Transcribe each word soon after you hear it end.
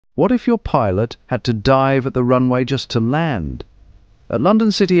What if your pilot had to dive at the runway just to land? At London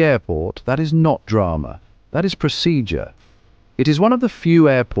City Airport, that is not drama, that is procedure. It is one of the few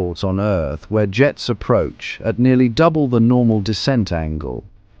airports on Earth where jets approach at nearly double the normal descent angle.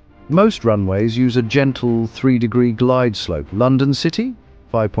 Most runways use a gentle 3-degree glide slope. London City,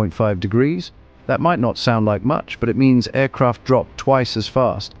 5.5 degrees. That might not sound like much, but it means aircraft drop twice as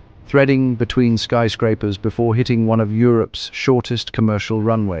fast, threading between skyscrapers before hitting one of Europe's shortest commercial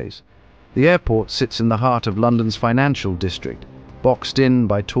runways. The airport sits in the heart of London's financial district, boxed in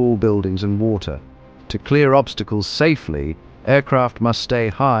by tall buildings and water. To clear obstacles safely, aircraft must stay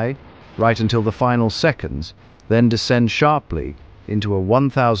high right until the final seconds, then descend sharply into a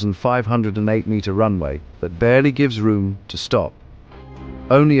 1,508-meter runway that barely gives room to stop.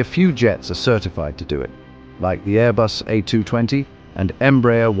 Only a few jets are certified to do it, like the Airbus A220 and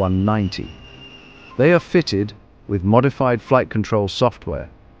Embraer 190. They are fitted with modified flight control software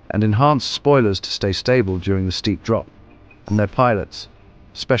and enhanced spoilers to stay stable during the steep drop, and their pilots,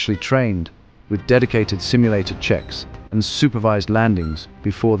 specially trained with dedicated simulated checks and supervised landings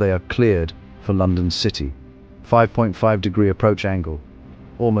before they are cleared for London City. 5.5-degree approach angle,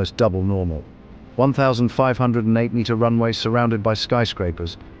 almost double normal. 1,508-meter runway surrounded by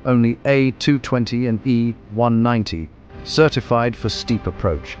skyscrapers, only A220 and E190, certified for steep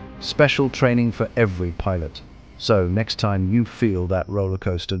approach. Special training for every pilot. So next time you feel that roller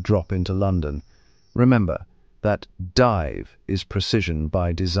coaster drop into London, remember that dive is precision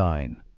by design.